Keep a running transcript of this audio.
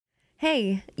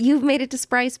Hey, you've made it to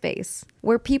Spry Space,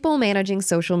 where people managing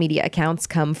social media accounts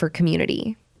come for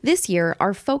community. This year,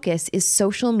 our focus is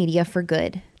social media for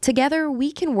good. Together,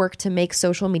 we can work to make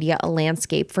social media a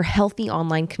landscape for healthy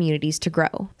online communities to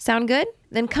grow. Sound good?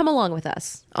 Then come along with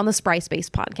us on the Spry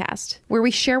Space podcast, where we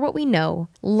share what we know,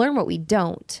 learn what we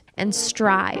don't, and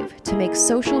strive to make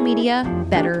social media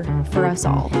better for us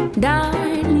all.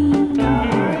 Darling,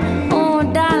 oh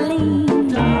darling,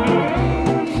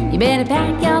 you better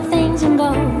pack your things and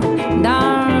go,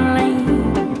 darling.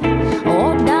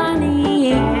 Oh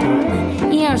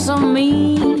darling, you're so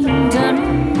mean to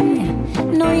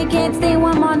me. No, you can't stay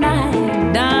one more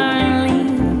night,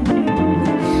 darling.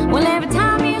 Well, every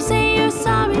time you say you're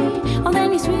sorry, oh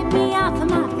then you sweep me off of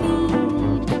my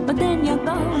feet, but then you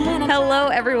go. Hello,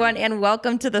 everyone, and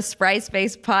welcome to the Spry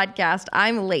Space podcast.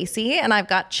 I'm Lacey, and I've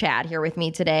got Chad here with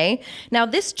me today. Now,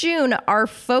 this June, our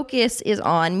focus is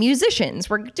on musicians.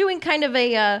 We're doing kind of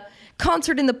a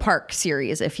concert in the park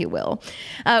series, if you will.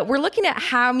 We're looking at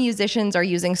how musicians are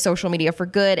using social media for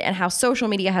good and how social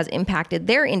media has impacted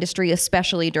their industry,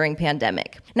 especially during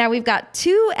pandemic. Now, we've got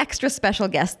two extra special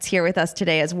guests here with us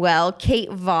today as well,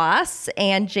 Kate Voss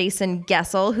and Jason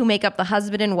Gessel, who make up the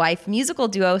husband and wife musical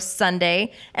duo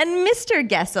Sunday and Mr.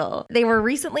 Gessel. They were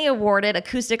recently awarded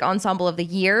Acoustic Ensemble of the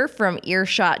Year from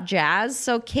Earshot Jazz.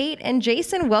 So Kate and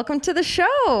Jason, welcome to the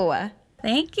show.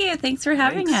 Thank you. Thanks for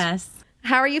having us.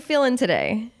 How are you feeling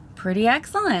today? Pretty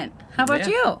excellent. How about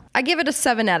you? I give it a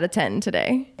 7 out of 10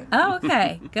 today. Oh,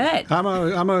 okay. Good. I'm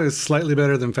always slightly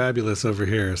better than fabulous over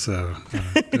here, so.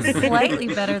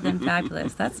 Slightly better than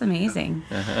fabulous. That's amazing.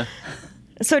 Uh-huh.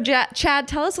 So, Chad,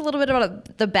 tell us a little bit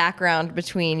about the background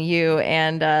between you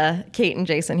and Kate and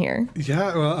Jason here.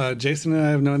 Yeah, well, Jason and I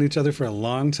have known each other for a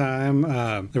long time.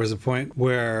 There was a point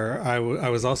where I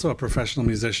was also a professional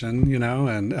musician, you know,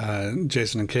 and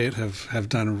Jason and Kate have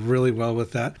done really well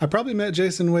with that. I probably met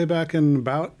Jason way back in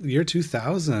about year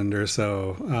 2000 or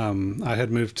so. I had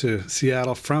moved to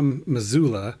Seattle from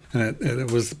Missoula, and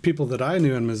it was people that I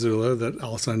knew in Missoula that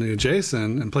also knew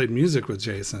Jason and played music with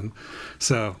Jason.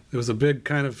 So it was a big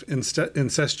kind of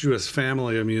incestuous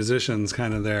family of musicians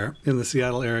kind of there in the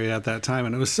Seattle area at that time.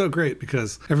 And it was so great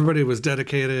because everybody was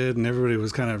dedicated and everybody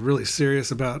was kind of really serious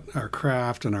about our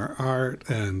craft and our art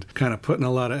and kind of putting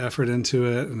a lot of effort into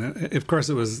it. And of course,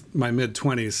 it was my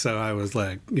mid-20s, so I was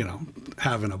like, you know,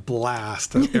 having a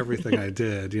blast of everything I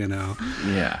did, you know.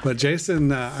 Yeah. But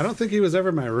Jason, I don't think he was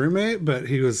ever my roommate, but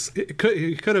he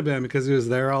could have been because he was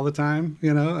there all the time,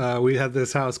 you know. We had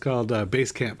this house called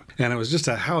Base Camp, and it was just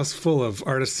a house full of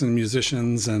artists and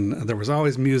musicians, and there was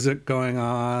always music going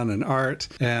on and art.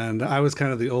 And I was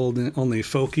kind of the only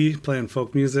folky, playing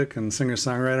folk music and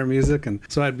singer-songwriter music. And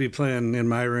so I'd be playing in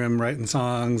my room, writing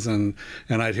songs, and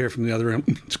I'd hear from the other room.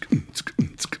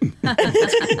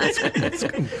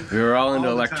 We were all into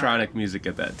electronic music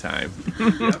at that time.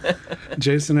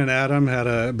 Jason and Adam had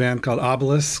a band called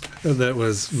Obelisk that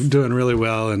was doing really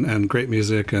well and great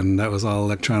music, and that was all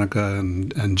electronica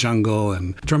and jungle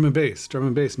and drum and bass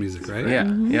music, right?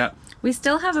 Yeah, yeah. We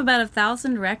still have about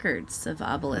 1,000 records of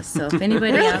Obelisk, so if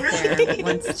anybody out there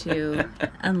wants to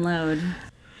unload.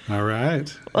 All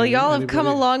right. Well, y'all have come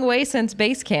a long way since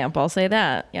Base Camp, I'll say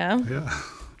that, yeah? Yeah.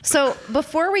 So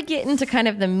before we get into kind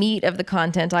of the meat of the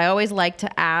content, I always like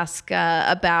to ask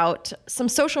about some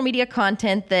social media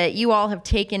content that you all have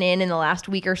taken in the last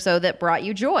week or so that brought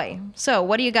you joy. So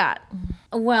what do you got?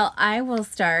 Well, I will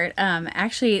start.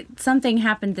 Actually, something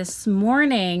happened this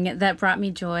morning that brought me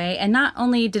joy. And not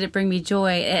only did it bring me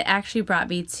joy, it actually brought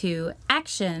me to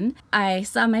action. I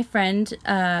saw my friend,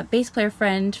 bass player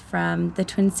friend from the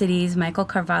Twin Cities, Michael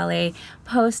Carvalho,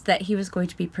 post that he was going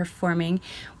to be performing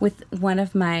with one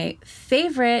of my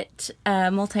favorite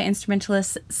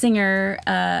multi-instrumentalist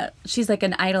singer. She's like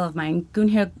an idol of mine,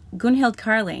 Gunhild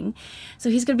Carling. So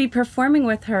he's going to be performing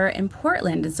with her in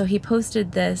Portland. And so he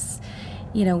posted this,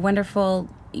 you know, wonderful,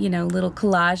 you know, little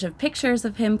collage of pictures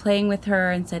of him playing with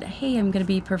her and said, hey, I'm going to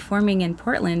be performing in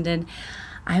Portland. And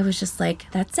I was just like,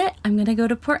 that's it. I'm going to go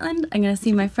to Portland. I'm going to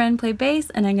see my friend play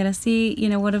bass, and I'm going to see, you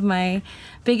know, one of my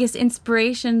biggest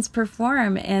inspirations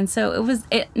perform. And so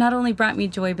it not only brought me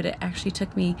joy, but it actually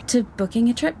took me to booking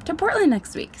a trip to Portland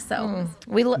next week. So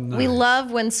we love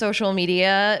when social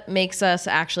media makes us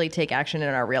actually take action in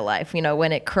our real life, you know,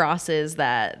 when it crosses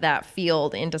that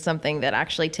field into something that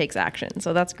actually takes action.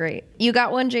 So that's great. You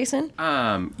got one, Jason?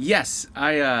 Yes,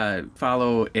 I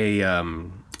follow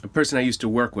a person I used to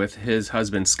work with. His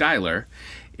husband, Skylar,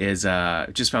 is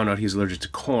just found out he's allergic to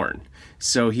corn.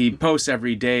 So he posts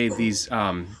every day these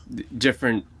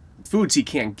different foods he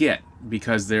can't get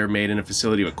because they're made in a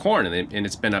facility with corn, and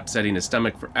it's been upsetting his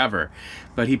stomach forever.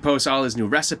 But he posts all his new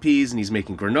recipes, and he's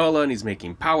making granola, and he's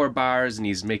making power bars, and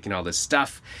he's making all this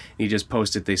stuff. And he just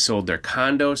posted they sold their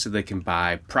condo so they can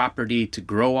buy property to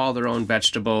grow all their own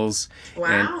vegetables.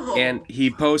 Wow. And he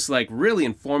posts like really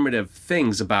informative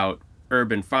things about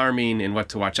urban farming and what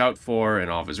to watch out for and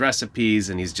all of his recipes.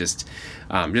 And he's just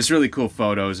really cool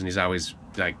photos, and he's always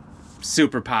like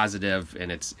super positive,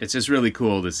 and it's just really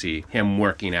cool to see him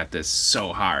working at this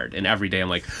so hard. And every day I'm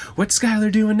like, what's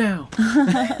Skylar doing now?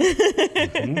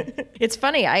 It's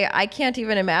funny. I can't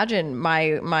even imagine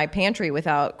my pantry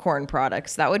without corn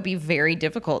products. That would be very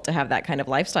difficult to have that kind of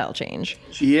lifestyle change.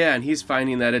 Yeah, and he's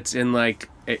finding that it's in like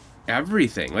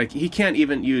everything. Like he can't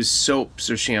even use soaps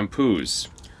or shampoos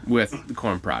with the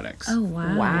corn products. Oh,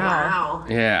 wow. Wow.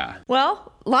 Yeah.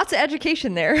 Well, lots of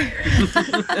education there.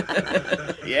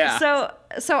 Yeah.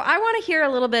 So I want to hear a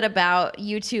little bit about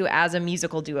you two as a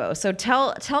musical duo. So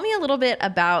tell me a little bit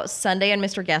about Sunday and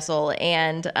Mr. Gessel.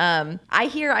 And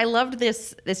I loved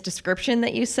this description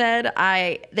that you said,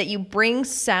 that you bring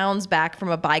sounds back from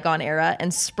a bygone era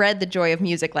and spread the joy of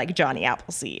music like Johnny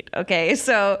Appleseed. Okay,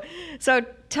 so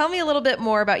tell me a little bit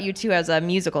more about you two as a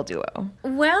musical duo.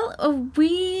 Well,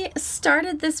 we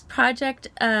started this project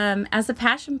as a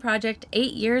passion project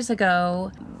 8 years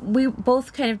ago. We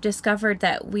both kind of discovered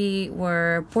that we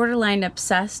were borderline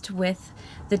obsessed with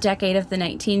the decade of the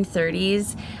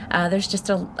 1930s. There's just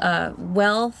a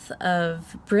wealth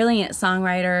of brilliant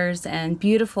songwriters and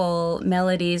beautiful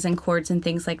melodies and chords and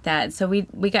things like that. So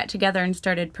we got together and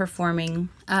started performing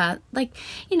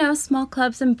small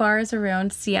clubs and bars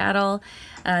around Seattle.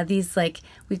 These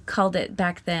we called it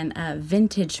back then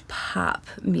vintage pop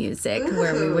music,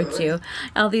 where we would do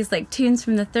all these tunes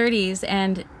from the 30s.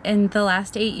 And in the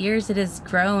last 8 years, it has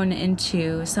grown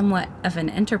into somewhat of an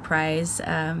enterprise.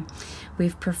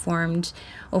 We've performed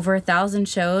over 1,000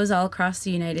 shows all across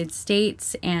the United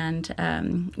States, and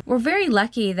we're very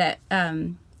lucky that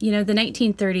the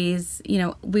 1930s.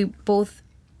 We both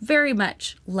very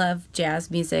much love jazz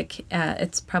music.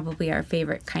 It's probably our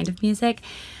favorite kind of music.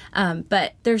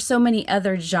 But there's so many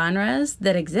other genres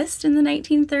that exist in the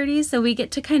 1930s, so we get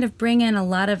to kind of bring in a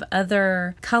lot of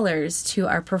other colors to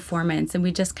our performance, and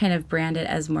we just kind of brand it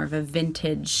as more of a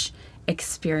vintage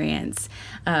experience.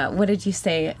 What did you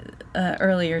say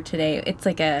earlier today? It's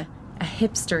like a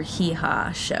hipster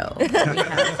hee-haw show that we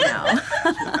have now.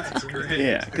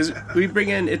 Yeah, because we bring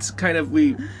in,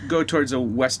 we go towards a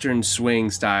Western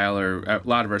swing style, or a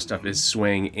lot of our stuff is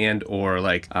swing and or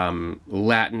Latin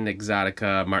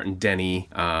exotica, Martin Denny,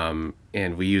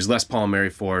 and we use Les Paul and Mary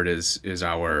Ford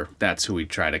that's who we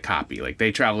try to copy. Like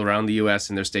they travel around the U.S.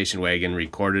 in their station wagon,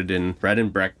 recorded in bread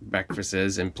and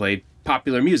breakfasts, and played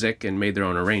popular music and made their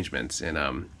own arrangements.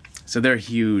 And so they're a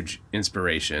huge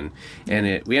inspiration,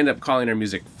 and we end up calling our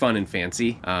music fun and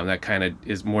fancy. That kind of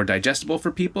is more digestible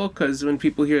for people, because when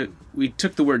people hear, we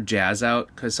took the word jazz out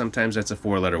because sometimes that's a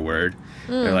 4-letter word.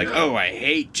 They're like, oh, I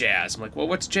hate jazz. I'm like, well,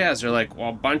 what's jazz? They're like, well,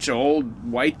 a bunch of old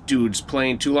white dudes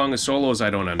playing too long of solos I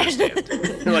don't understand.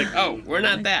 They're like, oh, we're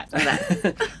not that.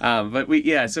 But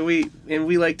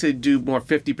we like to do more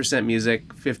 50% music,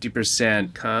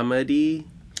 50% comedy.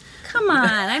 Come on,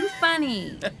 I'm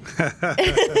funny.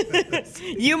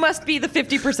 You must be the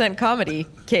 50% comedy,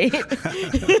 Kate.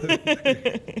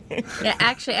 Yeah,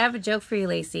 actually, I have a joke for you,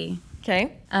 Lacey.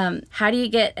 Okay. How do you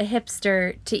get a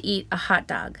hipster to eat a hot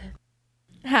dog?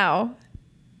 How?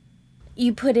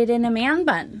 You put it in a man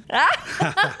bun.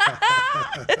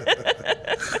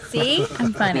 See?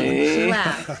 I'm funny. She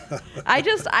laughed.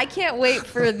 I can't wait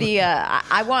for the,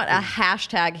 I want a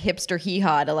hashtag hipster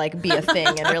hee-haw to be a thing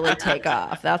and really take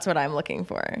off. That's what I'm looking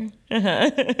for.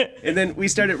 And then we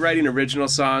started writing original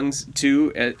songs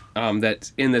too,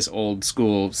 that's in this old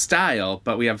school style,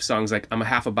 but we have songs like I'm a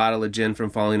half a bottle of gin from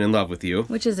falling in love with you.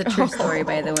 Which is a true story,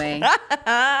 by the way.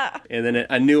 And then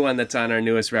a new one that's on our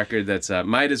newest record that's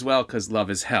might as well because love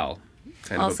is hell.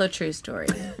 Also true story.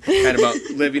 Kind of about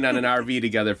living on an RV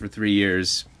together for 3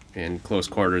 years in close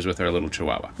quarters with our little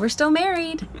chihuahua. We're still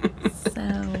married.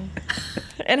 So.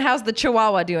 And how's the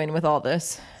chihuahua doing with all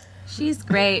this? She's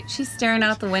great. She's staring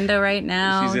out the window right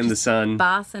now. She's in the sun.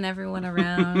 Bossing everyone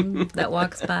around that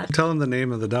walks by. Tell him the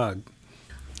name of the dog.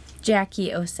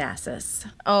 Jackie Osassis.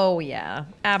 Oh, yeah.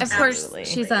 Absolutely. Of course,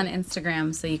 she's on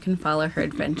Instagram, so you can follow her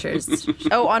adventures.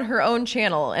 Oh, on her own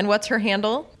channel. And what's her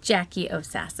handle? Jackie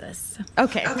Osassis.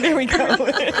 Okay, there we go.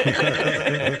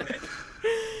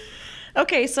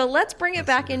 Okay, so let's bring it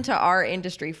back into our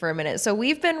industry for a minute. So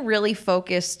we've been really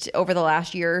focused over the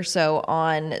last year or so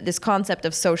on this concept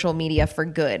of social media for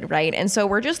good, right? And so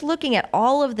we're just looking at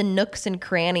all of the nooks and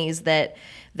crannies that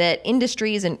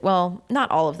industries and, well, not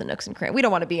all of the nooks and crannies. We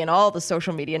don't want to be in all the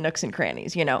social media nooks and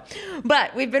crannies,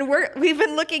 but we've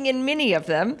been looking in many of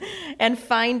them and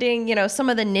finding, some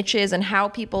of the niches and how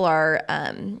people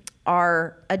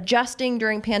are adjusting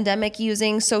during pandemic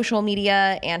using social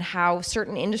media and how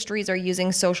certain industries are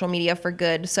using social media for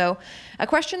good. So a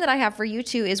question that I have for you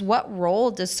two is, what role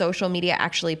does social media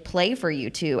actually play for you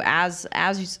two as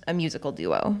a musical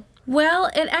duo? Well,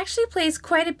 it actually plays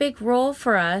quite a big role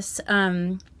for us.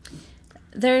 Where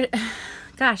do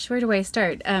I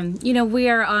start? We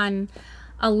are on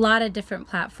a lot of different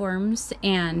platforms,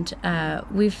 and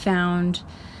we've found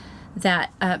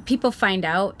that people find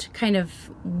out kind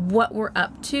of what we're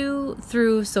up to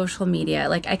through social media.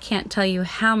 Like, I can't tell you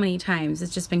how many times,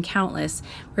 it's just been countless,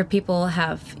 where people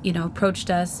have,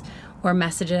 approached us or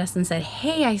messaged us and said,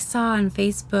 hey, I saw on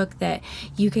Facebook that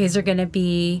you guys are going to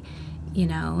be,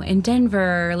 in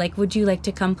Denver. Like, would you like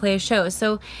to come play a show?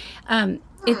 So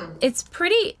it's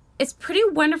pretty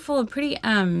wonderful and pretty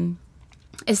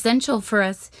essential for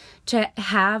us to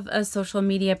have a social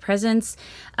media presence,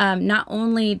 not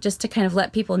only just to kind of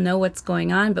let people know what's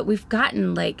going on, but we've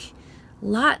gotten like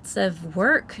lots of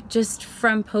work just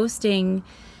from posting,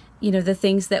 the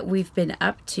things that we've been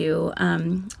up to.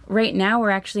 Right now,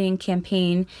 we're actually in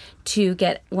campaign to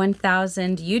get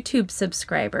 1,000 YouTube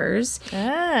subscribers.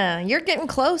 You're getting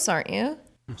close, aren't you?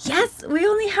 Yes, we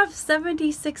only have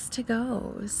 76 to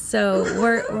go. So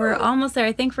we're almost there.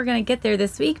 I think we're going to get there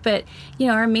this week. But,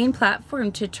 our main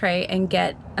platform to try and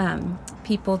get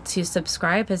people to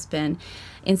subscribe has been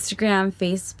Instagram,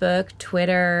 Facebook,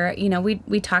 Twitter.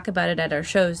 We talk about it at our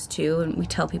shows too. And we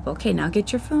tell people, okay, now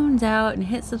get your phones out and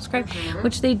hit subscribe,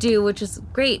 which they do, which is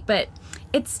great. But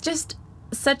it's just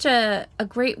such a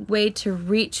great way to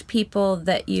reach people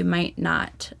that you might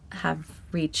not have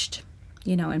reached,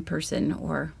 in person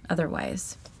or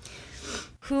otherwise.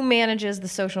 Who manages the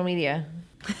social media?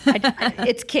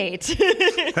 It's Kate.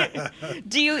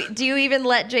 Do you even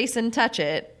let Jason touch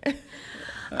it?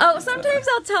 Oh, sometimes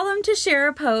I'll tell him to share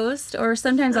a post, or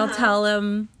sometimes I'll tell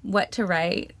him what to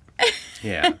write.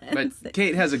 Yeah, but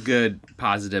Kate has a good,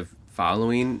 positive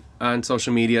following on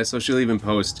social media, so she'll even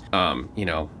post,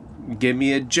 give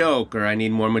me a joke, or I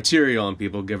need more material, and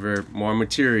people give her more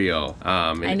material.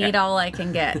 I need all I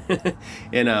can get.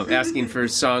 And asking for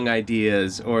song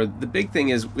ideas. Or the big thing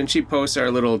is when she posts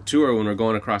our little tour when we're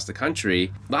going across the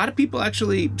country, a lot of people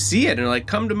actually see it and are like,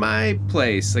 come to my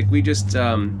place. Like, we just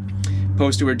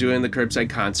posted we're doing the curbside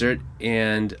concert,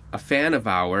 and a fan of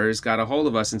ours got a hold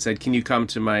of us and said, can you come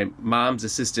to my mom's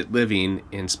assisted living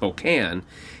in Spokane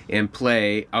and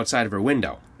play outside of her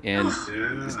window? And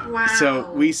Wow.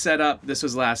 So we set up, this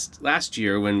was last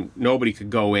year when nobody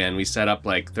could go in, we set up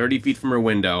like 30 feet from her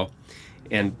window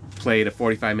and played a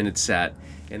 45-minute set.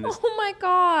 And this, Oh my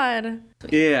God.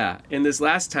 yeah, and this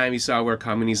last time he saw we're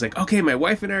coming, he's like, okay, my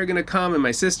wife and I are going to come, and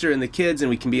my sister and the kids, and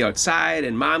we can be outside,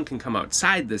 and mom can come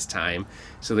outside this time.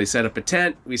 So they set up a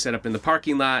tent, we set up in the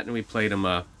parking lot, and we played them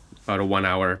about a 1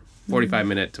 hour,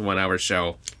 45-minute to 1 hour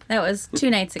show. That was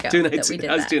 2 nights ago. That was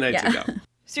that. 2 nights ago.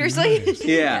 Seriously?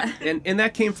 Yeah. And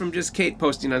that came from just Kate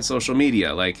posting on social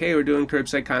media, like, hey, we're doing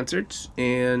curbside concerts,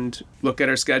 and look at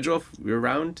our schedule if we're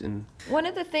around. And One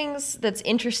of the things that's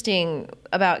interesting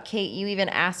about Kate, you even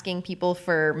asking people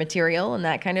for material and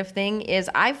that kind of thing, is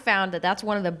I've found that that's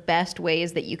one of the best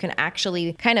ways that you can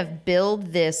actually kind of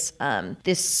build this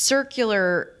this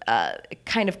circular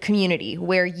kind of community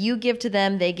where you give to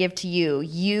them, they give to you.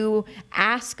 You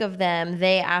ask of them,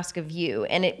 they ask of you,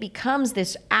 and it becomes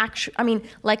this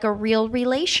like a real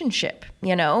relationship.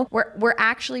 We're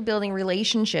actually building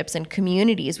relationships and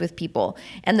communities with people,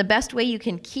 and the best way you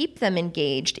can keep them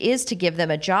engaged is to give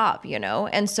them a job.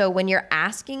 And so when you're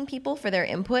asking people for their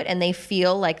input and they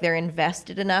feel like they're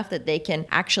invested enough that they can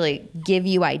actually give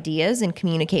you ideas and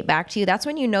communicate back to you, that's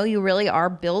when you really are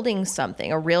building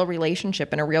something, a real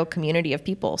relationship and a real community of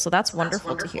people. So that's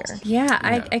wonderful to hear. Yeah,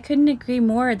 I couldn't agree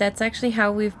more. That's actually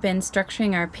how we've been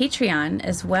structuring our Patreon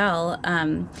as well.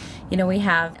 We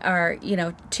have our,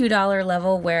 $2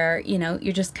 level where,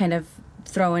 you're just kind of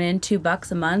throwing in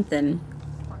 $2 a month, and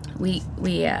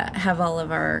we have all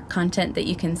of our content that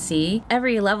you can see.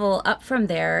 Every level up from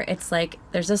there, it's like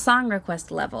there's a song request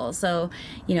level. So,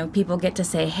 people get to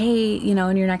say, hey, in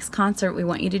your next concert, we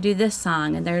want you to do this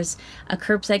song. And there's a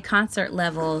curbside concert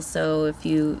level. So if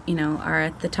you, are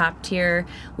at the top tier,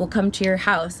 we'll come to your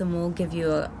house and we'll give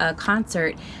you a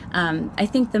concert. I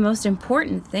think the most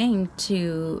important thing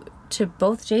to to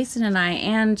both Jason and I,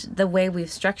 and the way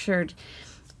we've structured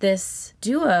this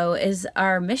duo, is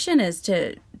our mission is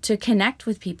to connect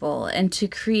with people and to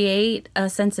create a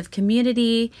sense of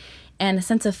community and a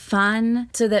sense of fun,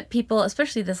 so that people,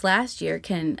 especially this last year,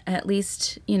 can at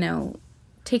least,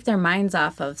 take their minds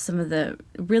off of some of the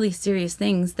really serious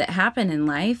things that happen in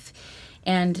life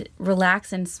and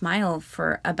relax and smile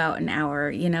for about an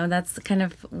hour. That's kind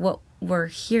of what we're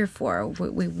here for.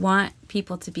 We want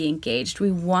people to be engaged.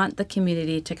 We want the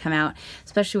community to come out,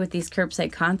 especially with these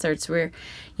curbside concerts. We're,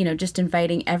 just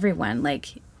inviting everyone.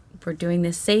 Like, we're doing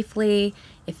this safely.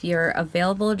 If you're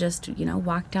available, just,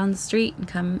 walk down the street and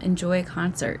come enjoy a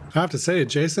concert. I have to say,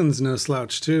 Jason's no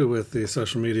slouch, too, with the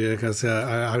social media, because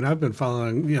I've been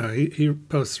following, he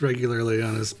posts regularly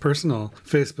on his personal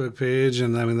Facebook page,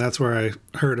 and I mean, that's where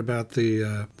I heard about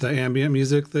the ambient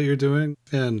music that you're doing.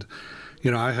 And,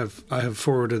 I have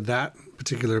forwarded that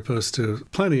particular post to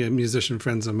plenty of musician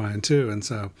friends of mine, too. And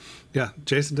so, yeah,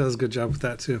 Jason does a good job with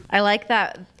that, too. I like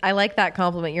that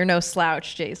compliment. You're no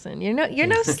slouch, Jason. You're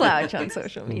no slouch on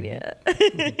social media.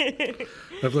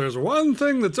 If there's one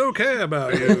thing that's okay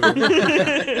about you.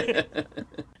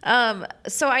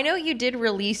 So I know you did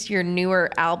release your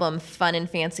newer album, Fun and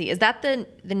Fancy. Is that the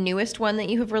newest one that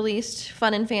you have released,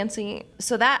 Fun and Fancy?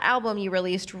 So that album you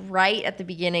released right at the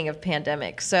beginning of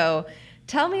pandemic. So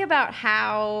tell me about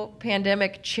how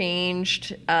pandemic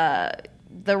changed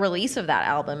the release of that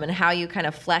album and how you kind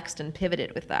of flexed and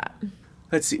pivoted with that.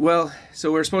 Let's see. Well, so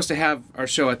we're supposed to have our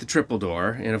show at the Triple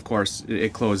Door, and of course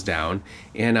it closed down.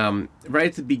 And right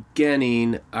at the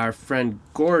beginning, our friend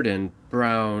Gordon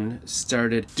Brown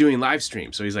started doing live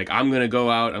streams. So he's like, I'm going to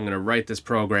go out, I'm going to write this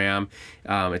program.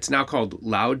 It's now called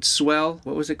Loudswell.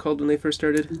 What was it called when they first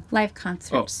started? Live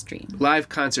Concert Stream. Live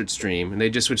Concert Stream. And they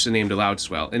just switched the name to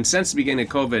Loudswell. And since the beginning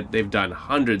of COVID, they've done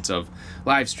hundreds of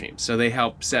live streams. So they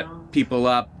help set people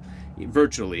up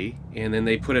virtually, and then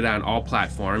they put it on all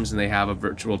platforms, and they have a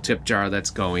virtual tip jar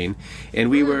that's going. And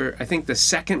we were, I think, the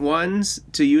second ones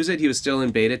to use it. He was still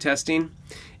in beta testing.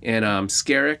 And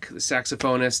Skerrick, the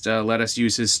saxophonist, let us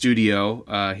use his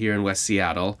studio here in West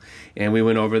Seattle. And we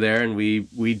went over there and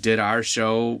we did our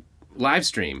show live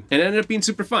stream. And it ended up being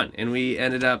super fun. And we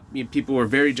ended up, people were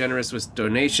very generous with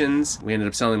donations. We ended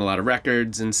up selling a lot of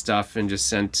records and stuff, and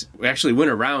we actually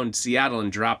went around Seattle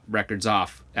and dropped records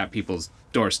off at people's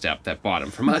doorstep that bought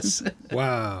them from us.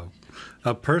 Wow.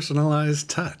 A personalized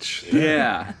touch.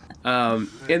 Yeah. And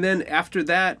then after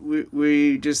that,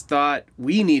 we just thought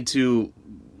we need to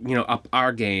up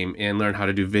our game and learn how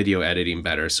to do video editing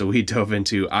better. So we dove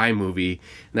into iMovie, and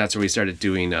that's where we started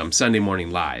doing Sunday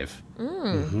Morning Live.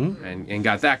 Mm-hmm. And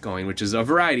got that going, which is a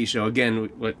variety show.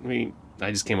 Again, I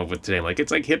just came up with today.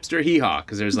 It's like hipster hee-haw,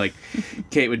 because there's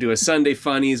Kate would do a Sunday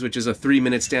Funnies, which is a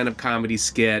 3-minute stand-up comedy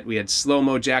skit. We had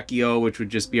Slow-Mo Jackie O, which would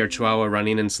just be our chihuahua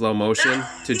running in slow motion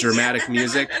to dramatic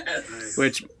music,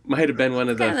 which might have been one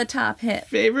of the top hit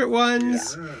favorite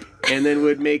ones. Yeah. And then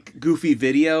would make goofy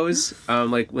videos.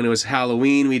 Like when it was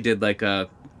Halloween, we did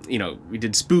we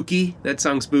did Spooky, that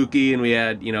song Spooky, and we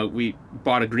had, we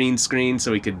bought a green screen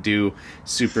so we could do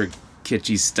super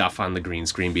kitschy stuff on the green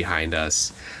screen behind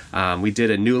us. We did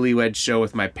a newlywed show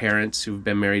with my parents, who've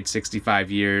been married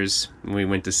 65 years. And we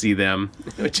went to see them,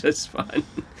 which was fun.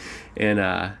 And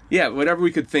whatever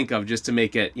we could think of just to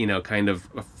make it, kind of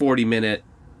a 40-minute,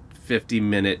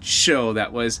 50-minute show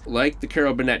that was like the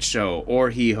Carol Burnett Show or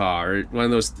Hee Haw or one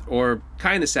of those, or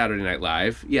kind of Saturday Night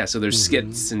Live. Yeah, so there's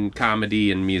skits and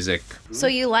comedy and music. So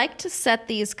you like to set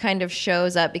these kind of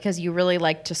shows up because you really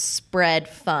like to spread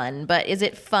fun, but is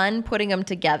it fun putting them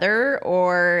together,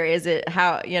 or is it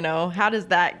how does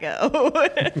that go? Well,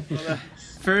 the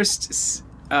first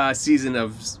season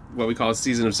of what we call a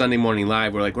season of Sunday Morning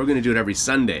Live, we're going to do it every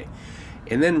Sunday.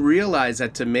 And then realize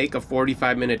that to make a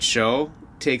 45-minute show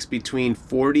takes between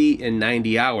 40 and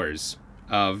 90 hours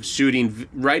of shooting,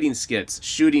 writing skits,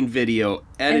 shooting video,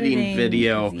 editing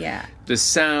video, the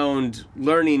sound,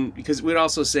 learning, because we'd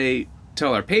also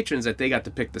tell our patrons that they got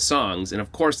to pick the songs, and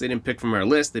of course they didn't pick from our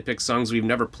list, they picked songs we've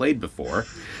never played before,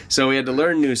 so we had to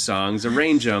learn new songs,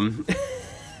 arrange them.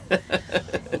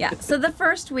 Yeah, so the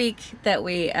first week that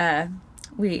we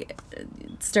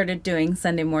started doing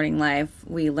Sunday Morning Live,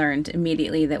 we learned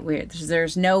immediately that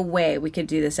there's no way we could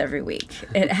do this every week.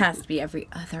 It has to be every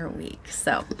other week.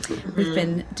 So we've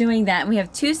been doing that. And we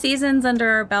have 2 seasons under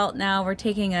our belt now. We're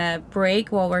taking a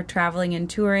break while we're traveling and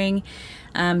touring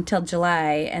till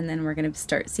July, and then we're going to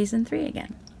start season 3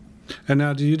 again. And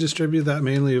now, do you distribute that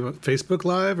mainly Facebook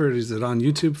Live, or is it on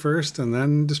YouTube first and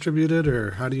then distribute it,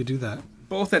 or how do you do that?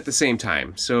 Both at the same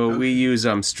time. So we use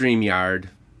StreamYard,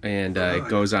 and it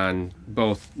goes on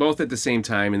both at the same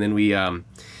time. And then we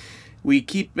We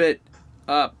keep it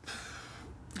up.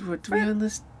 What do we on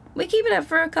this? We keep it up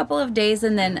for a couple of days,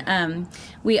 and then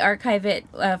we archive it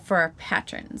for our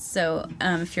patrons. So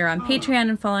if you're on Patreon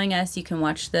and following us, you can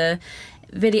watch the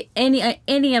video,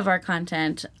 any of our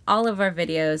content, all of our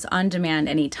videos on demand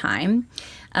anytime.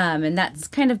 And that's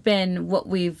kind of been what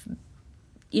we've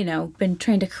been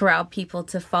trying to corral people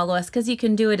to follow us, because you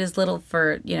can do it as little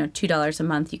for, $2 a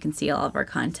month. You can see all of our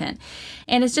content.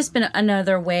 And it's just been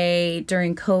another way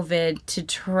during COVID to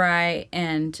try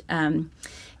and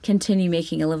continue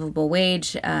making a livable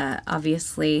wage.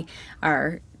 Obviously,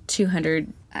 our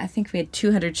 200, I think we had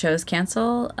 200 shows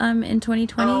cancel in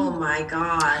 2020. Oh my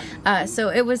God. So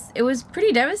it was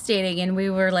pretty devastating, and we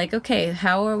were like, okay,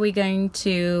 how are we going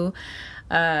to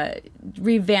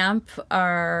revamp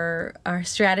our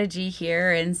strategy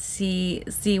here and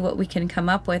see what we can come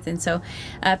up with. And so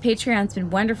Patreon's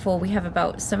been wonderful. We have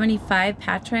about 75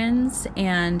 patrons,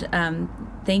 and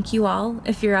thank you all.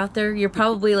 If you're out there, you're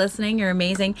probably listening. You're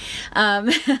amazing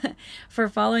for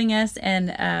following us.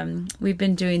 And we've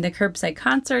been doing the curbside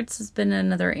concerts has been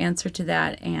another answer to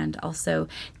that, and also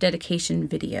dedication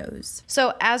videos.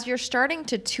 So as you're starting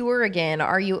to tour again,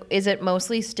 is it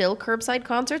mostly still curbside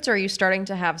concerts, or are you starting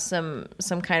to have some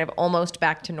kind of almost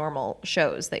back to normal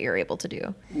shows that you're able to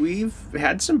do? We've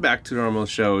had some back to normal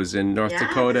shows in North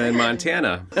Dakota and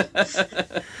Montana,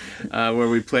 where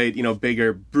we played,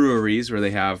 bigger breweries where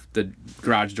they have the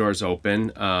garage doors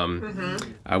open.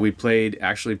 We played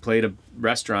a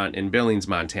restaurant in Billings,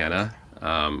 Montana.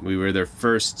 We were their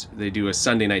first. They do a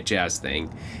Sunday night jazz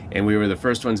thing, and we were the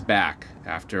first ones back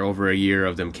after over a year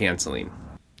of them canceling.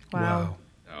 Wow.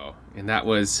 Oh, and that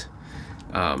was.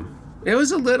 It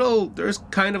was there was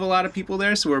kind of a lot of people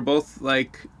there, so we're both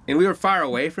and we were far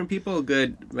away from people,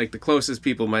 the closest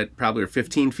people probably were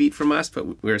 15 feet from us, but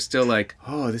we were still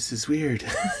oh, this is weird.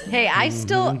 Hey, I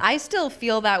still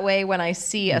feel that way when I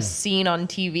see a scene on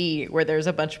TV where there's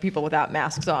a bunch of people without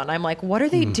masks on. I'm like, what are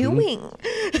they doing?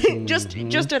 just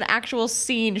an actual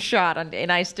scene shot,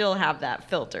 and I still have that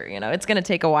filter, It's going to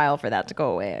take a while for that to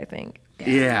go away, I think.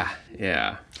 Yeah.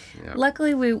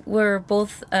 Luckily, we were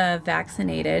both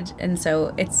vaccinated, and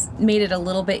so it's made it a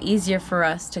little bit easier for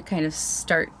us to kind of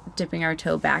start dipping our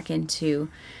toe back into,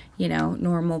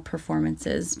 normal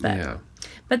performances.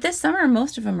 But this summer,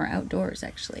 most of them are outdoors,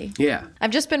 actually. Yeah.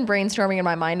 I've just been brainstorming in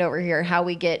my mind over here how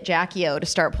we get Jackie O to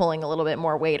start pulling a little bit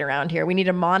more weight around here. We need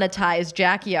to monetize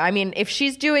Jackie O. I mean, if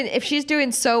she's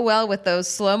doing so well with those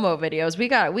slow-mo videos, we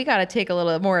got to take a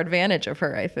little more advantage of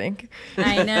her, I think.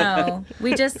 I know.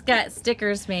 We just got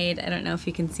stickers made. I don't know if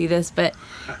you can see this, but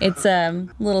it's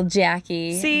little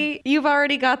Jackie. See, you've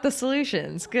already got the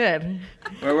solutions. Good.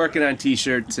 We're working on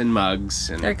T-shirts and mugs.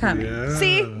 And They're coming. Yeah.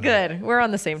 See? Good. We're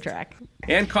on the same track.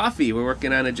 And coffee. We're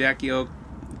working on a Jackie O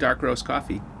dark roast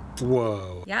coffee.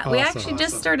 Whoa. Yeah, we actually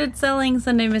just started selling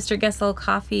Sunday Mr. Gessel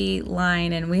coffee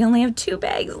line, and we only have 2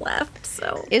 bags left.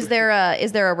 So Is there a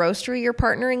roastery you're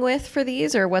partnering with for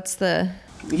these, or what's the...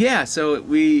 Yeah, so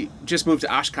we just moved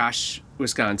to Oshkosh,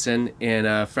 Wisconsin, and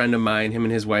a friend of mine, him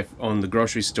and his wife own the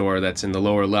grocery store that's in the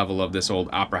lower level of this old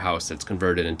opera house that's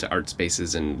converted into art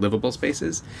spaces and livable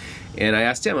spaces. And I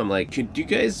asked him, I'm like, do you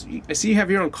guys, I see you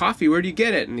have your own coffee, where do you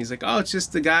get it? And he's like, oh, it's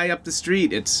just the guy up the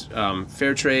street. It's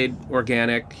fair trade,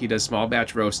 organic. He does small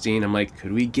batch roasting. I'm like,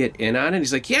 could we get in on it?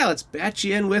 He's like, yeah, let's batch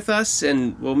you in with us,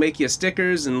 and we'll make you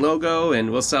stickers and logo,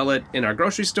 and we'll sell it in our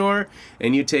grocery store,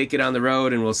 and you take it on the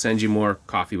road, and we'll send you more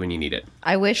coffee when you need it.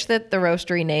 I wish that the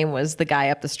roastery name was the guy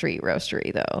up the street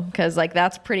roastery, though, because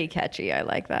that's pretty catchy. I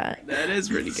like that. That is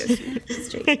pretty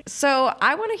catchy. So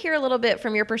I want to hear a little bit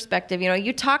from your perspective.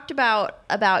 You talked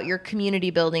about your community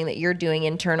building that you're doing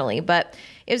internally, but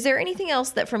is there anything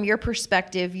else that from your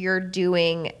perspective you're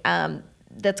doing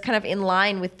that's kind of in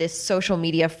line with this social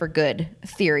media for good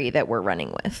theory that we're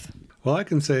running with? Well, I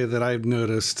can say that I've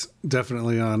noticed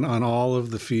definitely on all of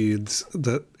the feeds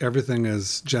that everything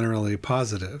is generally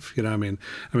positive. I mean,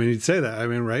 you'd say that. I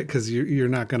mean, right? Because you're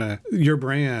not gonna. Your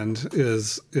brand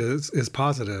is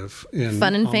positive in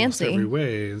fun and almost fancy every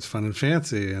way. It's fun and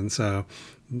fancy, and so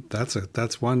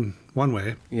that's one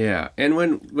way. Yeah, and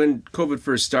when COVID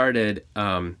first started,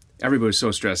 everybody was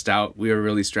so stressed out. We were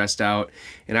really stressed out,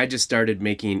 and I just started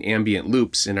making ambient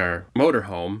loops in our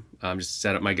motorhome. Just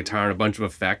set up my guitar and a bunch of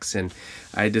effects, and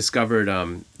I discovered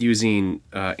using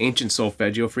ancient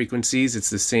solfeggio frequencies. It's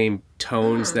the same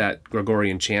tones that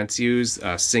Gregorian chants use.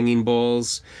 Singing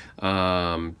bowls,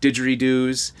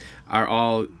 didgeridoos are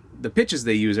all, the pitches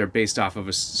they use are based off of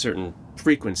a certain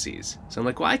frequencies. So I'm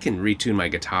like, well, I can retune my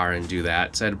guitar and do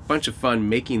that. So I had a bunch of fun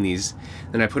making these.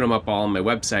 Then I put them up all on my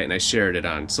website, and I shared it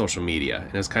on social media.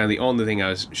 And it was kind of the only thing I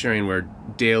was sharing were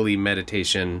daily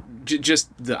meditation just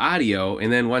the audio.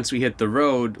 And then once we hit the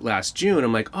road last June,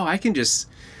 I'm like, oh, I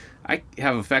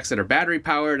have effects that are battery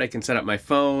powered. I can set up my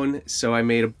phone. So I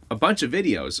made a bunch of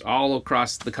videos all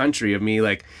across the country of me,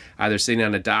 like either sitting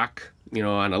on a dock,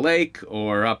 on a lake,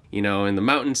 or up, in the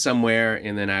mountains somewhere.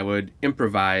 And then I would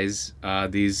improvise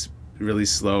these really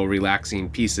slow, relaxing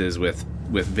pieces with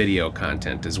video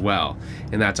content as well.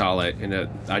 And that's all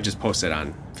I just posted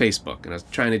on Facebook. And I was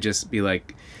trying to just be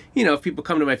like, if people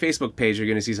come to my Facebook page, you're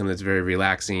going to see something that's very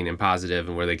relaxing and positive,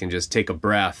 and where they can just take a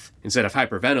breath instead of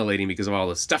hyperventilating because of all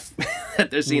the stuff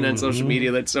that they're seeing on social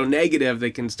media that's so negative.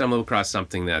 They can stumble across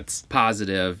something that's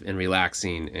positive and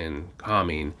relaxing and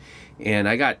calming. And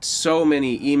I got so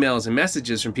many emails and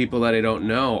messages from people that I don't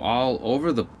know all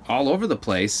over the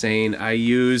place saying I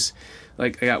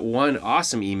got one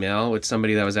awesome email with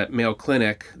somebody that was at Mayo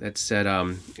Clinic that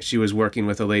said she was working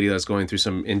with a lady that was going through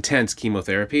some intense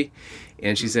chemotherapy.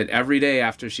 And she said every day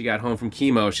after she got home from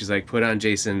chemo, she's like, put on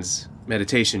Jason's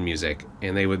meditation music.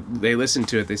 And they listened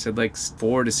to it. They said like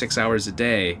 4 to 6 hours a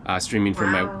day streaming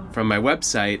from my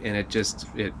website. And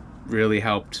it really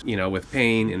helped, with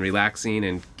pain and relaxing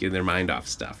and getting their mind off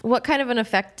stuff. What kind of an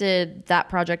effect did that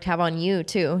project have on you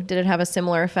too? Did it have a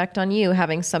similar effect on you,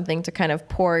 having something to kind of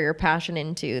pour your passion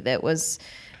into that was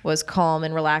calm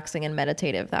and relaxing and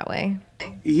meditative that way?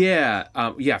 Yeah,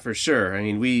 for sure. I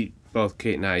mean, both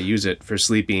Kate and I use it for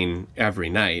sleeping every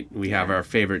night. We have our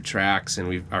favorite tracks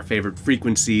and our favorite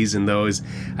frequencies, and those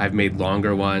I've made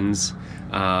longer ones.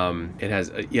 It has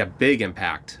a big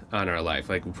impact on our life.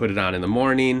 Like, we put it on in the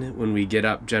morning when we get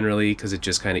up generally, because it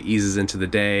just kind of eases into the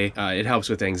day. It helps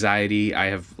with anxiety. I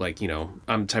have I'm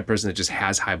the type of person that just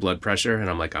has high blood pressure, and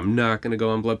I'm like, I'm not going to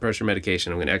go on blood pressure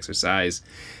medication. I'm going to exercise,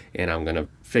 and I'm going to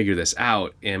figure this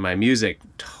out. And my music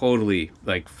totally,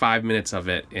 like 5 minutes of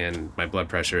it, and my blood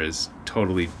pressure is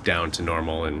totally down to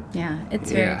normal. And yeah,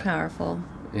 it's very powerful.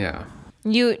 Yeah.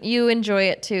 You enjoy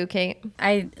it too, Kate?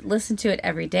 I listen to it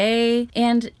every day.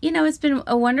 And, it's been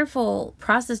a wonderful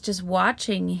process just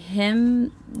watching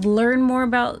him learn more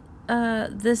about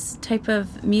this type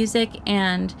of music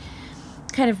and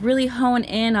kind of really hone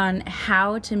in on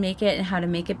how to make it and how to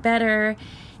make it better.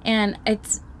 And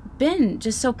it's been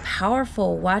just so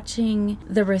powerful watching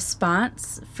the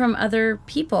response from other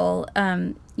people.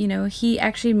 He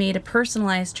actually made a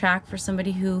personalized track for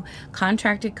somebody who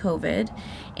contracted COVID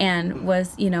and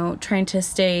was, trying to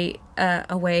stay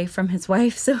away from his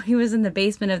wife. So he was in the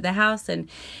basement of the house and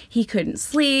he couldn't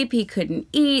sleep, he couldn't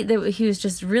eat. He was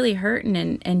just really hurting.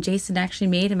 And Jason actually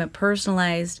made him a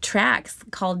personalized track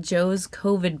called Joe's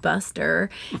COVID Buster.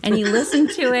 And he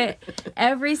listened to it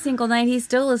every single night. He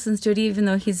still listens to it, even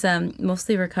though he's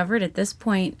mostly recovered at this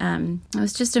point. It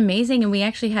was just amazing. And we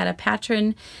actually had a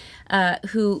patron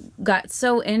who got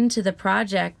so into the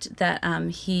project that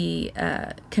he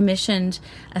commissioned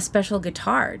a special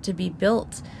guitar to be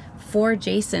built for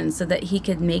Jason so that he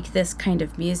could make this kind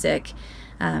of music.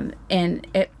 And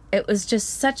it was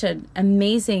just such an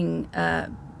amazing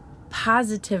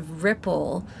positive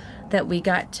ripple that we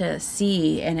got to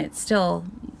see, and it's still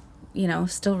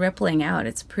rippling out.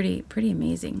 It's pretty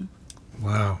amazing.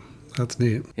 Wow. That's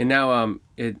neat. And now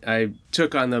I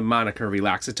took on the moniker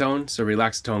Relaxatone. So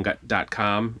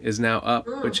relaxatone.com is now up,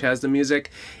 which has the music.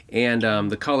 And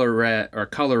the Color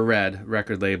Red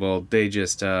record label, they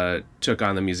just took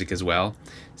on the music as well.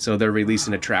 So they're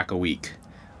releasing a track a week.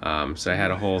 So I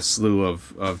had a whole slew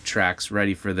of tracks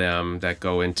ready for them that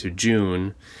go into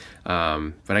June.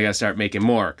 But I got to start making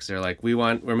more, because they're like,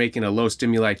 we're making a low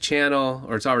stimuli channel,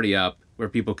 or it's already up, where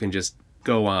people can just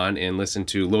go on and listen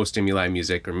to low stimuli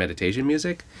music or meditation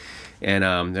music. And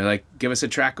they're like, give us a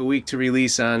track a week to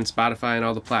release on Spotify and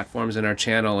all the platforms in our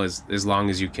channel as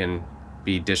long as you can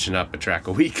be dishing up a track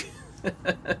a week.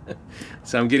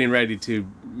 So I'm getting ready to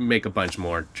make a bunch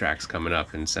more tracks coming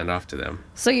up and send off to them.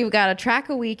 So you've got a track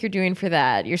a week you're doing for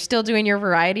that. You're still doing your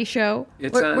variety show?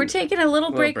 We're taking a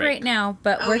little break right now,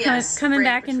 but we're coming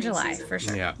back in July for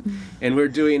sure. Yeah. And we're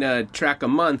doing a track a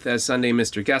month as Sunday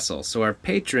Mr. Gessel. So our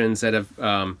patrons that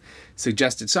have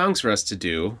suggested songs for us to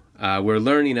do, we're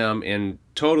learning them and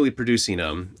totally producing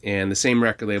them. And the same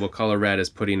record label, Color Red, is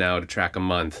putting out a track a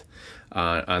month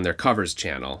on their covers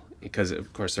channel, because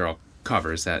of course they're all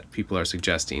covers that people are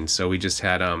suggesting. So we just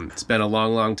had It's Been a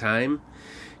Long Time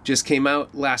just came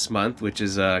out last month, which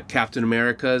is Captain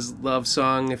America's love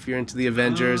song. If you're into the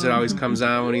Avengers, it always comes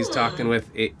on when he's talking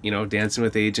with dancing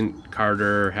with Agent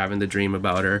Carter, or having the dream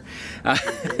about her.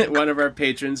 One of our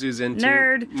patrons who's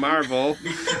into Marvel,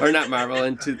 or not Marvel,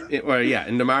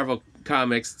 into Marvel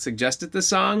comics, suggested the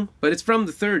song, but it's from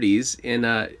the 30s, and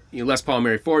Les Paul and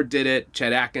Mary Ford did it.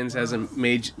 Chet Atkins has an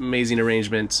amazing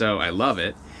arrangement, so I love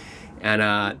it. And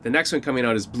the next one coming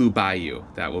out is Blue Bayou.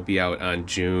 That will be out on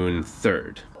June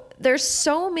 3rd. There's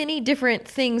so many different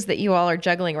things that you all are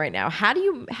juggling right now. How do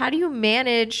you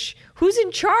manage? Who's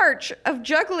in charge of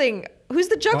juggling? Who's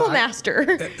the juggle master?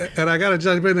 And I got to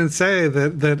jump in and say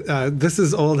that this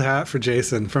is old hat for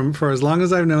Jason. For as long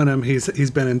as I've known him, he's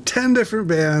been in 10 different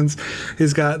bands.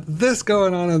 He's got this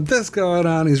going on and this going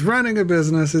on. He's running a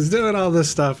business. He's doing all this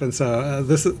stuff, and so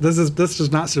this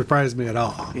does not surprise me at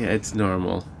all. Yeah, it's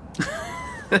normal.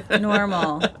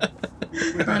 Normal.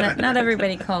 Not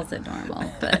everybody calls it normal,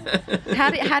 but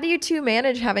How do you two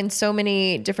manage having so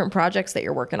many different projects that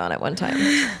you're working on at one time?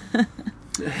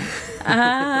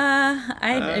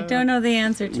 I don't know the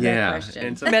answer to that question.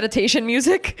 And so, Meditation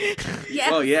music? Yes.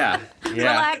 oh yeah.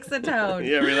 Relaxatone.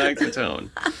 Yeah, relaxatone.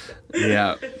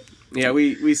 Yeah. Yeah,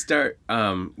 we start,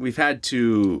 we've had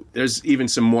to, there's even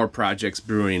some more projects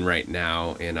brewing right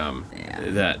now, and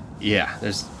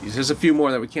there's a few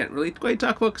more that we can't really quite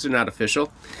talk about because they're not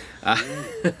official.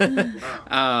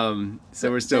 So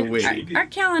we're still waiting. Our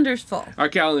calendar's full. Our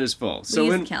calendar's full. So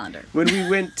use the calendar. when we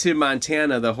went to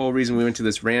Montana, the whole reason we went to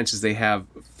this ranch is they have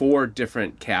 4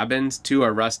 different cabins. 2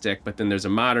 are rustic, but then there's a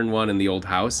modern one in the old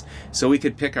house. So we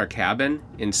could pick our cabin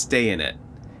and stay in it.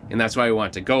 And that's why we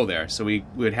want to go there. So we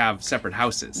would have separate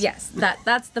houses. Yes,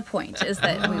 that's the point, is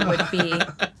that we would be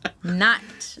not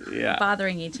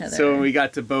bothering each other. So when we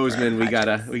got to Bozeman, we got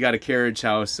a carriage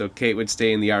house. So Kate would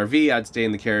stay in the RV, I'd stay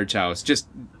in the carriage house. Just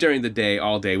during the day,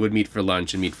 all day, would meet for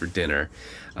lunch and meet for dinner.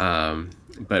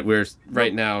 But we're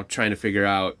right now trying to figure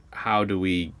out how do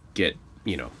we get,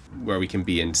 where we can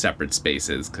be in separate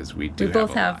spaces, because we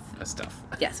both have a lot of stuff.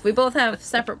 Yes, we both have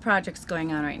separate projects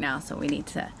going on right now, so we need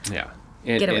to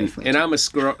get away from each other. And I'm a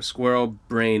squirrel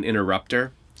brain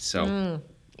interrupter, so.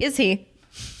 Is he?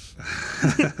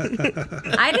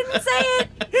 I didn't say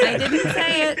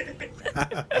it.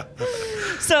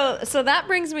 So that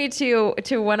brings me to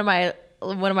one of my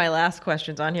last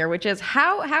questions on here, which is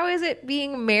how is it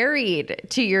being married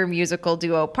to your musical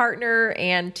duo partner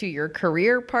and to your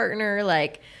career partner?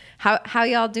 Like, how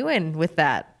y'all doing with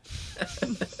that?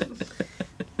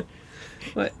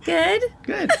 What? Good.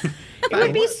 It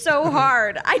would be so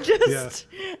hard. I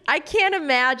can't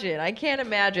imagine.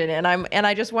 And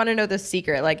I just want to know the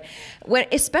secret. Like,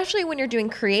 especially when you're doing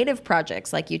creative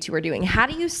projects like you two are doing, how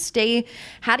do you stay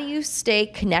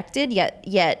connected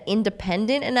yet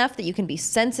independent enough that you can be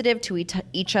sensitive to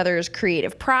each other's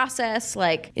creative process?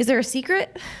 Like, is there a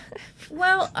secret?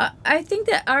 Well, I think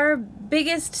that our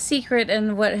biggest secret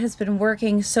and what has been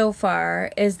working so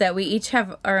far is that we each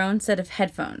have our own set of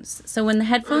headphones. So when the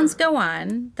headphones go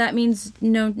on, that means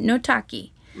no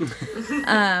talkie.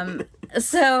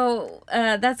 So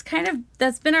that's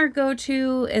been our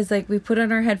go-to, is like we put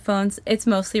on our headphones. It's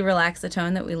mostly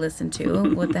relaxatone that we listen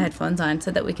to with the headphones on,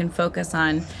 so that we can focus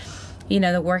on,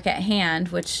 the work at hand,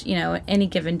 which, any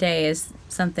given day is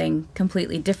something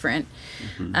completely different.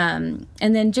 Mm-hmm.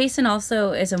 And then Jason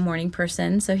also is a morning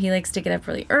person, so he likes to get up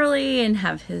really early and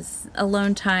have his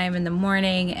alone time in the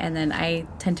morning, and then I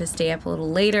tend to stay up a little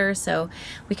later, so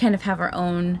we kind of have our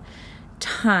own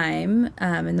time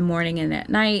in the morning and at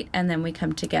night, and then we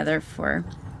come together for,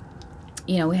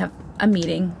 we have a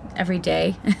meeting every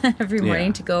day, every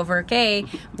morning to go over, okay,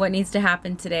 what needs to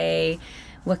happen today,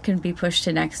 what can be pushed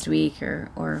to next week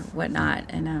or whatnot.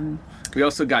 And we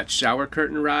also got shower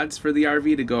curtain rods for the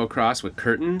RV to go across with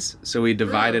curtains. So we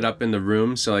divide it up in the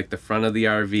room. So like the front of the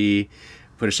RV,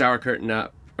 put a shower curtain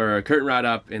up or a curtain rod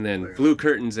up, and then blue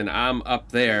curtains, and I'm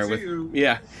up there and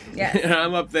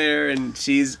I'm up there,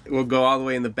 and we'll go all the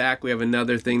way in the back. We have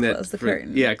another thing that close the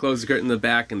curtain. Yeah, close the curtain in the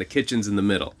back, and the kitchen's in the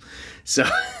middle.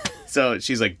 So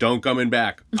she's like, don't come in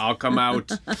back. I'll come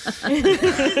out.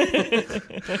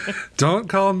 Don't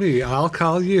call me. I'll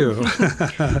call you.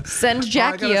 Send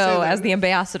Jackie O as the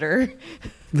ambassador.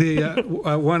 The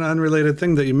one unrelated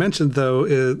thing that you mentioned, though,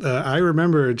 is I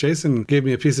remember Jason gave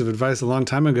me a piece of advice a long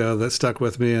time ago that stuck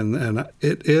with me, and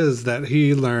it is that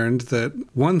he learned that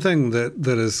one thing that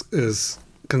is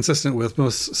consistent with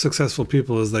most successful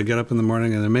people is they get up in the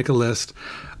morning and they make a list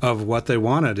of what they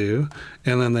want to do,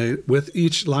 and then they, with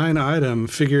each line item,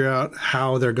 figure out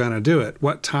how they're going to do it,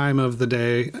 what time of the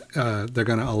day they're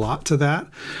going to allot to that.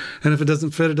 And if it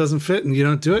doesn't fit, it doesn't fit, and you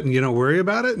don't do it, and you don't worry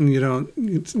about it, and you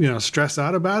don't stress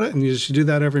out about it, and you should do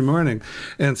that every morning.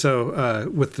 And so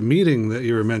with the meeting that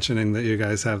you were mentioning that you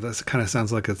guys have, that kind of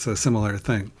sounds like it's a similar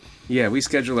thing. Yeah, we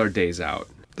schedule our days out.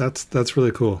 That's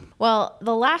really cool. Well,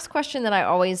 the last question that I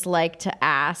always like to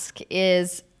ask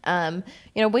is,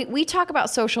 we talk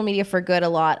about social media for good a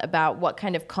lot, about what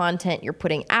kind of content you're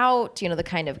putting out, the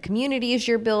kind of communities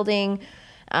you're building.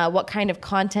 what kind of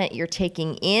content you're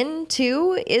taking in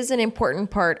too is an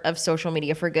important part of social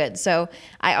media for good. So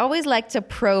I always like to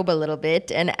probe a little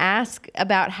bit and ask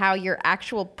about how your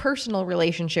actual personal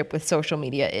relationship with social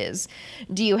media is.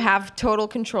 Do you have total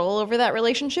control over that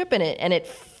relationship and it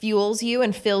fuels you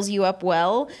and fills you up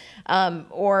well?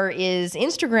 Or is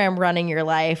Instagram running your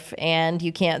life and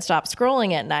you can't stop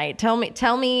scrolling at night? Tell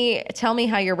me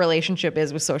how your relationship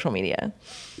is with social media.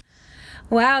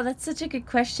 Wow, that's such a good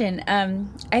question.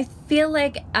 I feel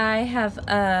like I have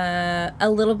a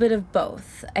little bit of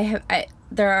both.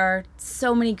 There are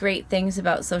so many great things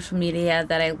about social media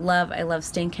that I love. I love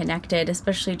staying connected,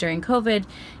 especially during COVID,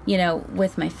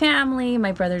 with my family.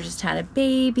 My brother just had a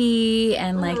baby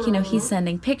and he's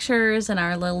sending pictures in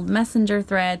our little messenger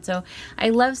thread. So I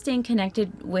love staying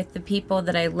connected with the people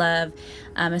that I love,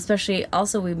 especially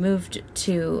also we moved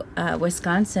to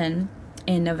Wisconsin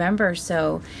in November.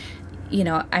 So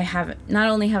not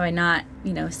only have I not,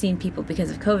 seen people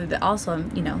because of COVID, but also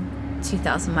I'm,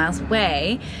 2,000 miles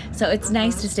away. So it's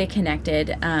nice to stay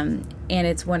connected. And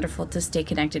it's wonderful to stay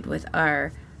connected with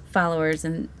our followers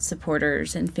and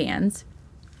supporters and fans.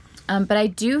 But I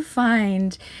do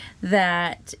find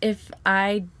that if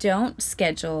I don't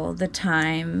schedule the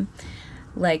time,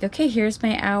 like, okay, here's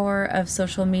my hour of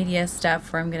social media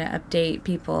stuff where I'm going to update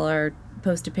people or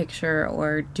post a picture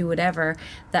or do whatever,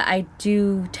 that I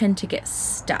do tend to get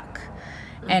stuck.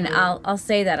 And I'll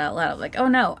say that out loud, like, oh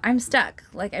no, I'm stuck.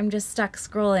 Like, I'm just stuck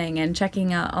scrolling and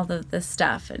checking out all of this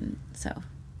stuff. And so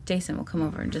Jason will come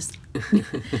over and just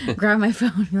grab my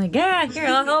phone and be like, yeah, here,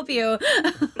 I'll help you.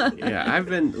 Yeah, I've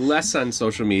been less on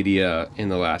social media in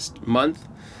the last month.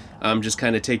 I'm just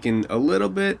kind of taking a little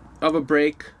bit of a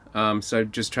break. So I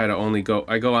just try to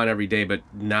I go on every day, but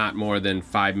not more than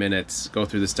 5 minutes, go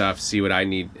through the stuff, see what I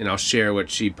need, and I'll share what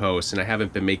she posts. And I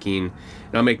haven't been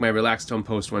I'll make my relaxed home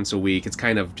post once a week. It's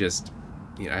kind of just,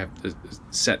 I have to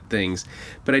set things.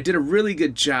 But I did a really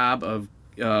good job of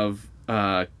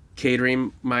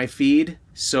catering my feed.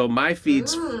 So my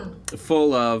feed's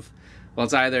full of, well,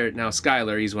 it's either, now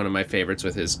Skylar, he's one of my favorites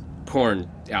with his corn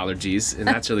allergies, and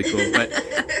that's really cool.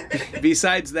 But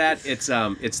besides that,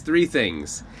 it's three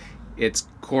things. It's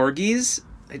corgis.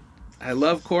 I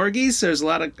love corgis. There's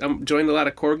I'm joined a lot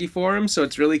of corgi forums, so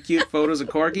it's really cute photos of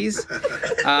corgis.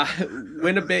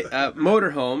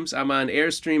 Motorhomes. I'm on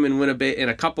Airstream in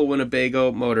a couple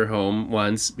Winnebago motorhome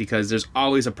ones because there's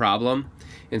always a problem.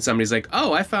 And somebody's like,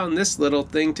 oh, I found this little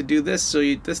thing to do this, so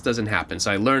this doesn't happen. So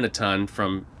I learn a ton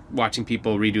from watching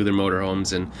people redo their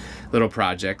motorhomes and little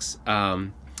projects.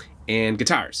 And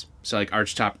guitars. So like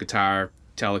Archtop guitar,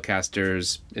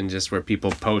 Telecasters, and just where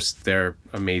people post their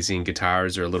amazing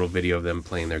guitars or a little video of them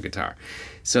playing their guitar.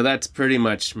 So that's pretty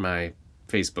much my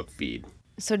Facebook feed.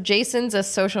 So Jason's a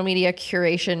social media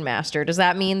curation master. Does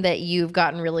that mean that you've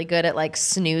gotten really good at like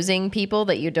snoozing people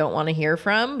that you don't want to hear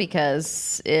from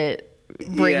because it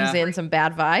brings in some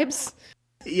bad vibes?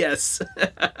 Yes.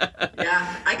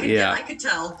 Yeah, I could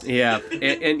tell. Yeah,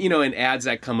 and ads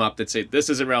that come up that say,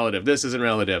 this isn't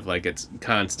relative, like it's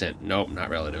constant. Nope, not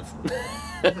relative.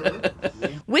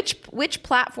 Which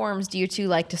platforms do you two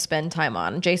like to spend time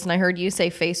on? Jason, I heard you say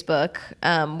Facebook.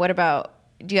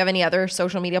 Do you have any other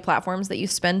social media platforms that you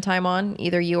spend time on,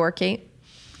 either you or Kate?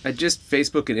 Just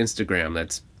Facebook and Instagram,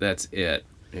 that's it.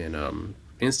 And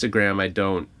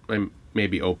Instagram, I'm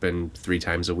maybe open 3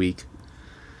 times a week.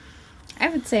 I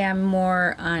would say I'm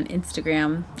more on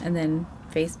Instagram and then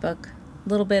Facebook. A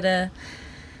little bit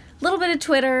of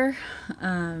Twitter.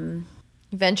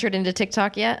 Ventured into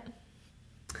TikTok yet?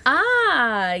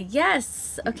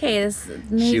 Yes. Okay.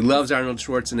 She loves Arnold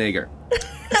Schwarzenegger.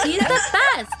 He's the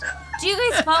best. Do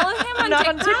you guys follow him on Not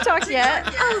TikTok? on TikTok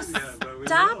yet. Oh,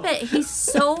 stop it. He's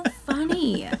so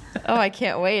funny. Oh, I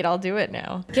can't wait. I'll do it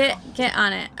now. Get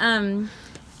on it.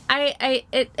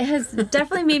 It has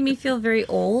definitely made me feel very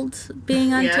old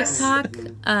being on TikTok,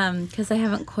 because I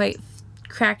haven't quite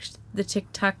cracked the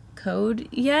TikTok code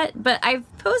yet, but I've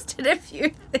posted a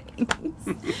few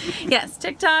things. Yes,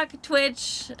 TikTok,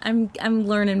 Twitch. I'm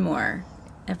learning more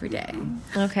every day.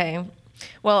 Okay.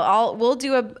 Well, we'll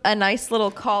do a nice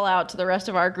little call out to the rest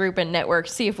of our group and network,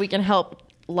 see if we can help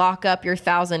lock up your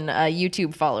 1,000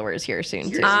 YouTube followers here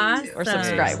soon too, awesome. Or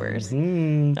subscribers.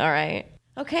 All right.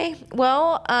 Okay.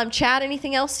 Well, Chad,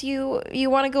 anything else you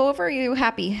want to go over? Are you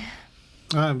happy?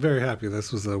 I'm very happy.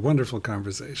 This was a wonderful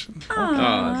conversation.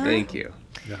 Oh, thank you.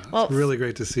 Yeah, it's really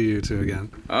great to see you two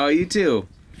again. Oh, you too.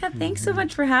 Yeah, thanks so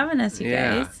much for having us, you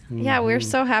guys. Yeah, we're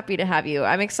so happy to have you.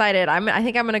 I'm excited. I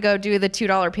think I'm going to go do the $2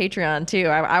 Patreon too.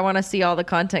 I want to see all the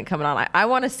content coming on. I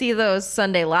want to see those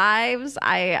Sunday lives.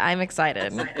 I'm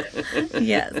excited.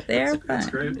 Yes, they're fun. That's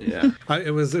great. Yeah.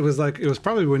 It was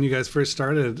probably when you guys first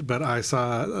started, but I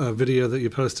saw a video that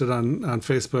you posted on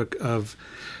Facebook of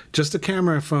just a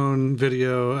camera phone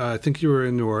video. I think you were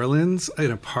in New Orleans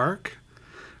in a park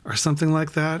or something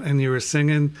like that, and you were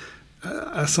singing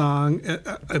a song,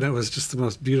 and it was just the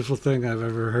most beautiful thing I've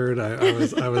ever heard.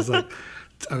 I was like,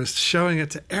 I was showing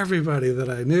it to everybody that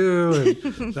I knew,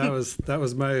 and that was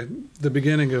the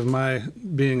beginning of my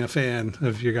being a fan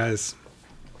of you guys,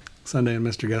 Sunday and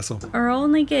Mr. Gessel. Our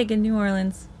only gig in New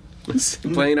Orleans.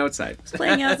 Playing outside.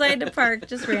 Playing outside the park,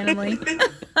 just randomly.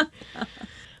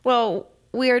 Well,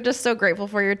 we are just so grateful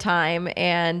for your time,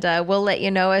 and we'll let you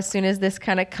know as soon as this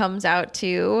kind of comes out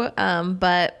too.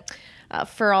 But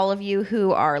for all of you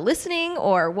who are listening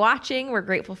or watching, we're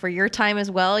grateful for your time as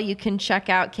well. You can check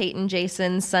out Kate and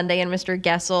Jason's Sunday and Mr.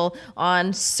 Gessel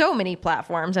on so many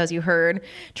platforms, as you heard.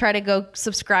 Try to go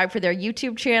subscribe for their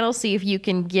YouTube channel, see if you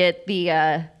can get the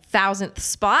 1,000th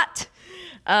spot.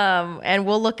 And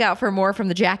we'll look out for more from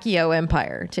the Jackie O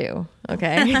Empire too.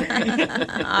 Okay.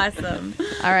 Awesome.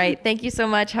 All right. Thank you so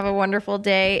much. Have a wonderful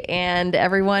day. And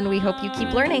everyone, we hope you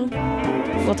keep learning.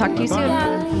 We'll talk to you soon.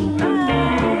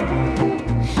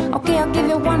 Okay, I'll give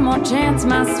you one more chance,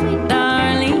 my sweet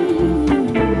darling.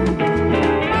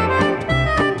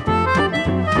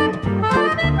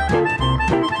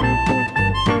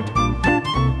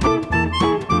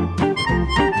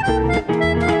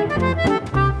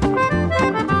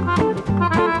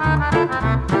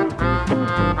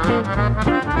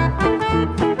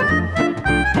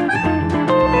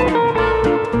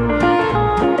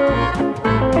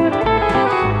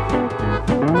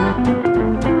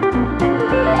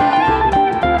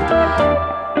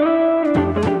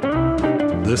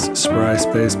 This Spry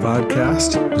Space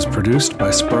podcast is produced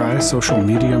by Spry Social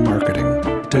Media Marketing,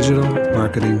 Digital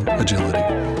Marketing Agility.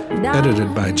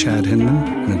 Edited by Chad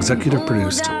Hinman and executive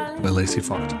produced by Lacey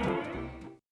Font.